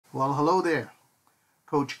Well, hello there.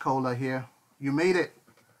 Coach Kola here. You made it.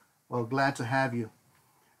 Well, glad to have you.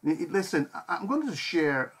 Listen, I'm going to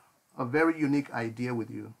share a very unique idea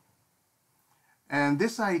with you. And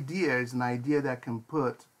this idea is an idea that can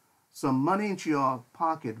put some money into your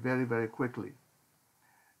pocket very, very quickly.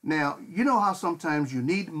 Now, you know how sometimes you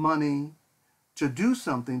need money to do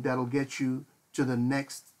something that'll get you to the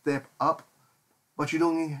next step up, but you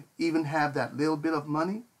don't even have that little bit of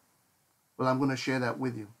money? Well, I'm going to share that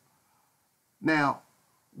with you. Now,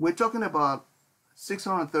 we're talking about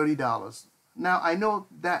 $630. Now, I know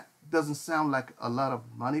that doesn't sound like a lot of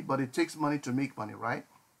money, but it takes money to make money, right?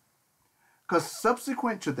 Because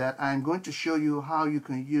subsequent to that, I'm going to show you how you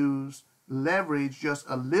can use leverage just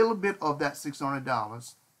a little bit of that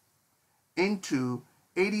 $600 into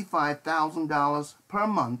 $85,000 per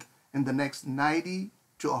month in the next 90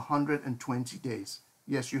 to 120 days.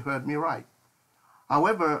 Yes, you heard me right.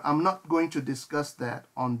 However, I'm not going to discuss that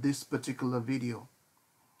on this particular video,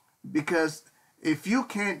 because if you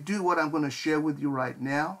can't do what I'm going to share with you right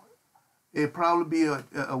now, it'd probably be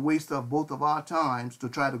a waste of both of our times to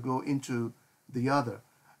try to go into the other,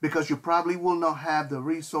 because you probably will not have the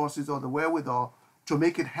resources or the wherewithal to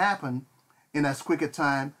make it happen in as quick a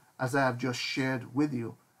time as I have just shared with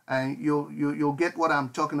you. And you'll get what I'm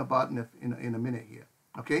talking about in a minute here.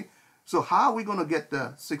 Okay? So how are we going to get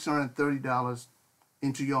the $630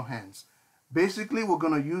 into your hands? Basically, we're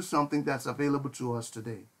going to use something that's available to us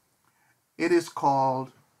today. It is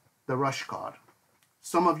called the Rush Card.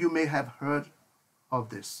 Some of you may have heard of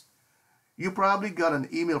this. You probably got an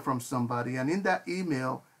email from somebody, and in that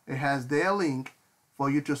email, it has their link for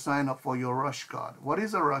you to sign up for your Rush Card. What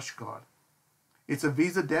is a Rush Card? It's a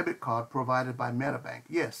Visa debit card provided by MetaBank.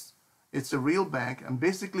 Yes, it's a real bank, and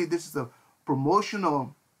basically this is a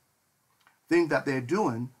promotional thing that they're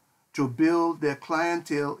doing to build their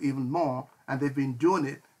clientele even more, and they've been doing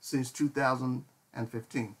it since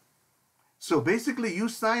 2015. So basically you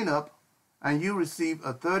sign up and you receive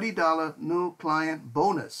a $30 new client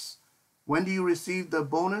bonus. When do you receive the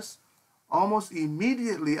bonus? Almost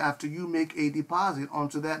immediately after you make a deposit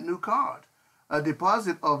onto that new card. A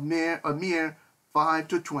deposit of a mere $5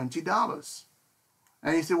 to $20.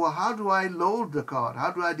 And you say, well, how do I load the card?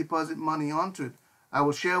 How do I deposit money onto it? I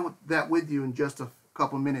will share that with you in just a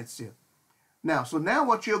couple minutes here. Now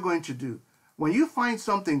what you're going to do, when you find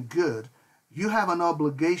something good, you have an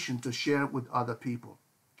obligation to share it with other people.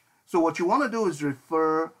 So what you want to do is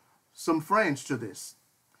refer some friends to this.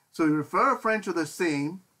 So you refer a friend to the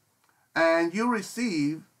same, and you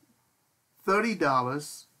receive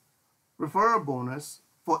 $30 referral bonus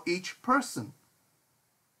for each person.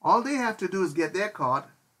 All they have to do is get their card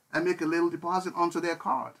and make a little deposit onto their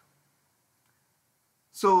card.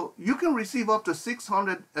 So you can receive up to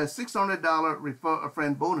 $600 refer a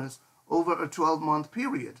friend bonus over a 12-month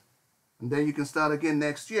period. And then you can start again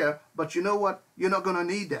next year. But you know what? You're not going to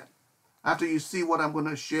need that after you see what I'm going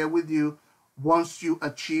to share with you once you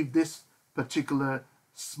achieve this particular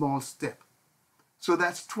small step. So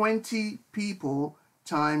that's 20 people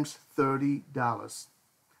times $30.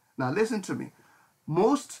 Now listen to me.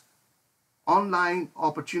 Most online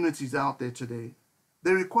opportunities out there today,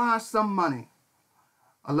 they require some money.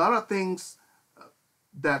 A lot of things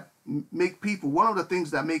that make people, one of the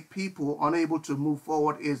things that make people unable to move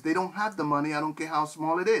forward is they don't have the money. I don't care how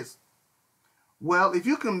small it is. Well, if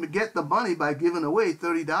you can get the money by giving away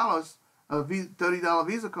 $30, a $30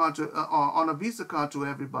 Visa card on a Visa card to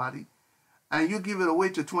everybody, and you give it away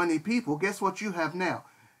to 20 people, guess what you have now?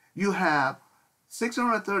 You have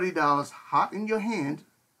 $630 hot in your hand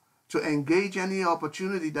to engage any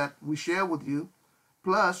opportunity that we share with you.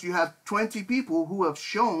 Plus, you have 20 people who have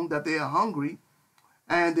shown that they are hungry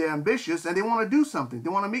and they're ambitious and they want to do something. They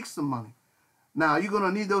want to make some money. Now, you're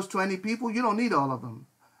going to need those 20 people? You don't need all of them.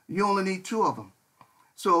 You only need 2 of them.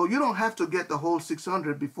 So you don't have to get the whole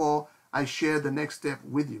 600 before I share the next step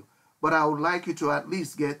with you. But I would like you to at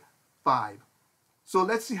least get 5. So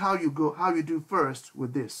let's see how you do first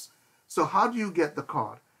with this. So how do you get the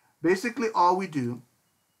card? Basically, all we do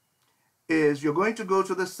is you're going to go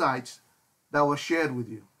to the site that was shared with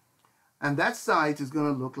you. And that site is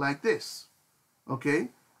going to look like this. Okay?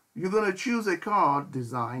 You're going to choose a card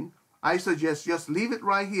design. I suggest just leave it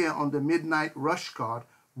right here on the Midnight Rush card.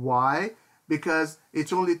 Why? Because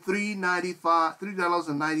it's only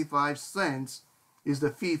 $3.95 is the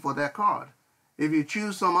fee for that card. If you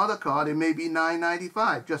choose some other card, it may be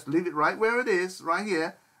 $9.95. Just leave it right where it is, right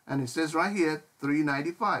here. And it says right here,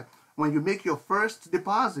 $3.95. When you make your first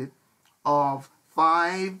deposit of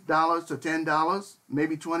 $5 to $10,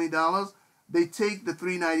 maybe $20, they take the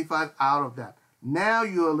 $3.95 out of that. Now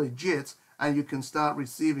you're legit and you can start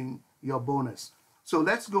receiving your bonus. So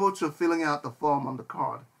let's go to filling out the form on the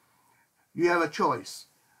card. You have a choice.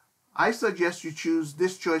 I suggest you choose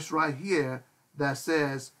this choice right here that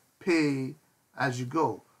says pay as you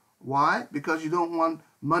go. Why? Because you don't want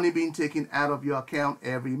money being taken out of your account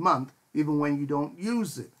every month, even when you don't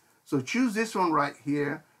use it. So choose this one right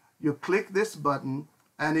here. You click this button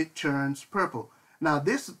and it turns purple. Now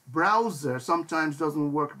this browser sometimes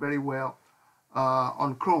doesn't work very well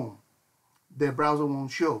on Chrome. Their browser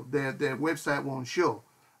won't show. Their website won't show.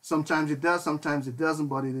 Sometimes it does, sometimes it doesn't,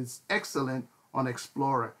 but it is excellent on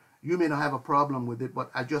Explorer. You may not have a problem with it,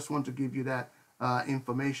 but I just want to give you that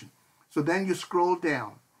information. So then you scroll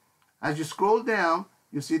down. As you scroll down,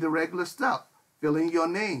 you see the regular stuff. Fill in your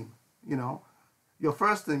name, your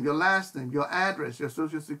first name, your last name, your address, your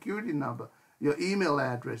social security number, your email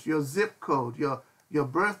address, your zip code, your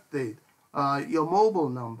birth date, your mobile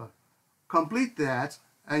number. Complete that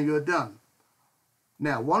and you're done.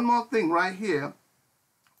 Now, one more thing right here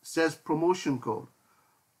says promotion code,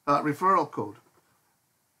 referral code.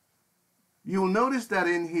 You'll notice that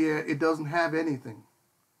in here it doesn't have anything.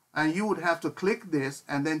 And you would have to click this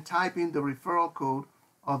and then type in the referral code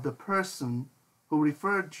of the person who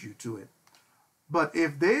referred you to it. But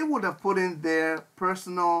if they would have put in their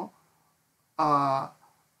personal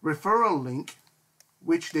referral link,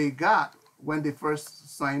 which they got when they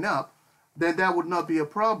first signed up, then that would not be a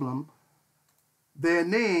problem. Their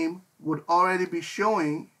name would already be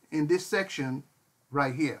showing in this section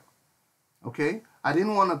right here. Okay? I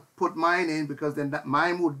didn't want to put mine in because then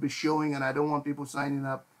mine would be showing, and I don't want people signing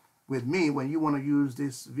up with me when you want to use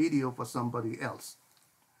this video for somebody else.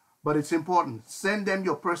 But it's important. Send them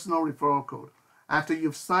your personal referral code. After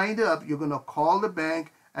you've signed up, you're going to call the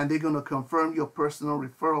bank and they're going to confirm your personal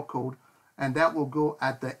referral code, and that will go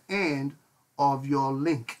at the end of your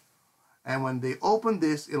link. And when they open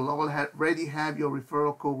this, it'll already have your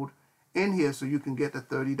referral code in here so you can get the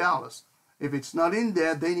 $30. If it's not in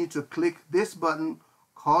there, they need to click this button,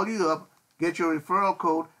 call you up, get your referral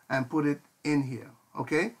code, and put it in here.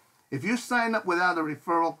 Okay? If you sign up without a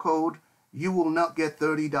referral code, you will not get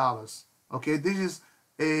 $30. Okay? This is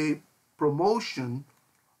a promotion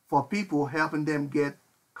for people, helping them get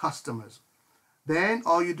customers. Then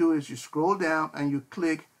all you do is you scroll down and you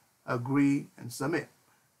click agree and submit.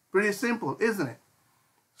 Pretty simple, isn't it?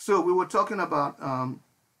 So we were talking about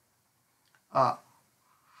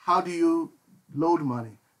how do you load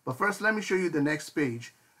money. But first, let me show you the next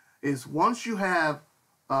page. Is once you have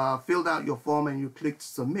filled out your form and you click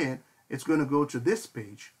submit, it's going to go to this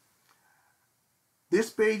page. This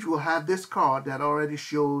page will have this card that already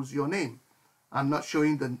shows your name. I'm not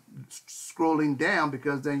showing the scrolling down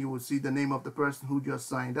because then you will see the name of the person who just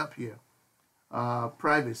signed up here.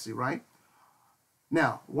 Privacy, right?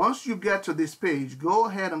 Now, once you get to this page, go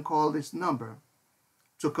ahead and call this number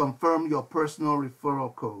to confirm your personal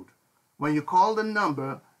referral code. When you call the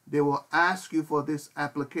number, they will ask you for this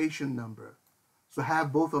application number. So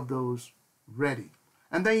have both of those ready.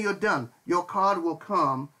 And then you're done. Your card will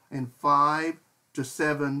come in 5 to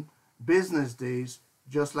 7 business days,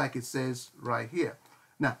 just like it says right here.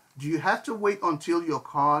 Now, do you have to wait until your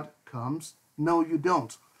card comes? No, you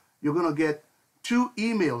don't. You're going to get 2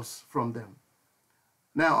 emails from them.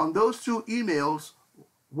 Now, on those 2 emails,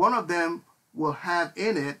 one of them will have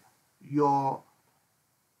in it your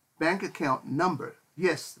bank account number.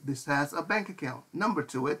 Yes, this has a bank account number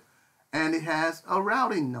to it, and it has a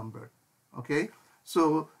routing number. Okay,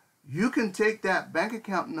 so you can take that bank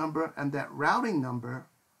account number and that routing number,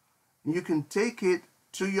 and you can take it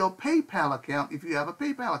to your PayPal account if you have a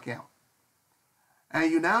PayPal account.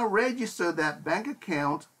 And you now register that bank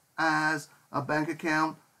account as a bank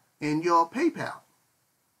account in your PayPal.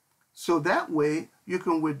 So that way you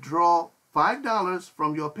can withdraw $5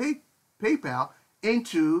 from your PayPal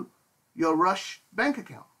into your Rush bank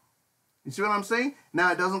account. You see what I'm saying?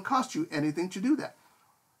 Now it doesn't cost you anything to do that.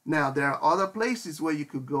 Now there are other places where you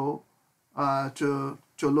could go to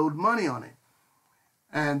load money on it.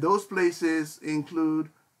 And those places include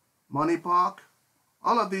Money Park,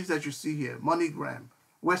 all of these that you see here, MoneyGram,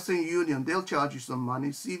 Western Union, they'll charge you some money,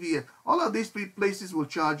 CVS, all of these places will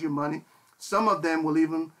charge you money. Some of them will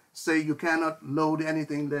even say you cannot load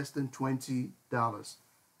anything less than $20.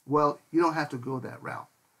 Well, you don't have to go that route.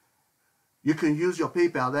 You can use your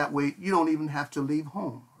PayPal. That way you don't even have to leave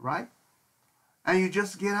home, right? And you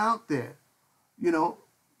just get out there. You know,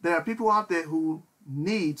 there are people out there who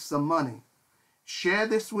need some money. Share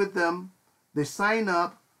this with them. They sign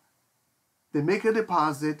up, they make a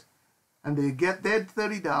deposit, and they get their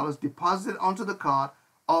 $30 deposited onto the card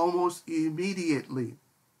almost immediately.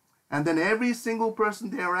 And then every single person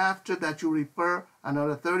thereafter that you refer,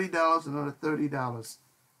 another $30, another $30.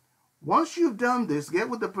 Once you've done this, get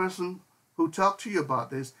with the person who talked to you about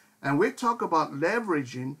this, and we talk about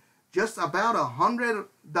leveraging just about $100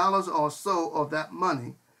 or so of that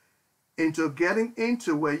money into getting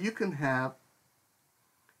into where you can have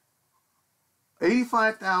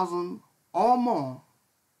 85,000 or more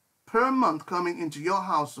per month coming into your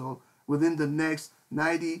household within the next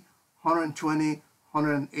 90, 120,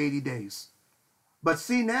 180 days. But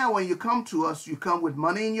see, now when you come to us, you come with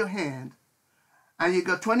money in your hand, and you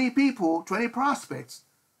got 20 people, 20 prospects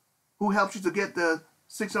who helped you to get the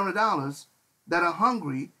 $600 that are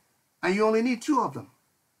hungry, and you only need 2 of them.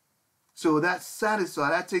 So that's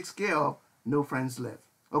satisfied. That takes care of no friends left.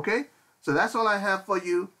 Okay? So that's all I have for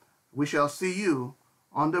you. We shall see you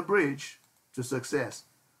on the bridge to success.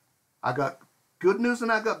 I got good news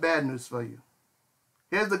and I got bad news for you.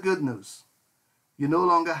 Here's the good news. You no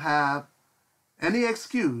longer have any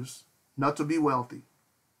excuse not to be wealthy.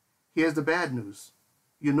 Here's the bad news.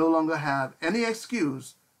 You no longer have any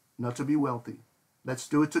excuse not to be wealthy. Let's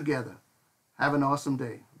do it together. Have an awesome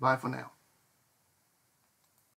day. Bye for now.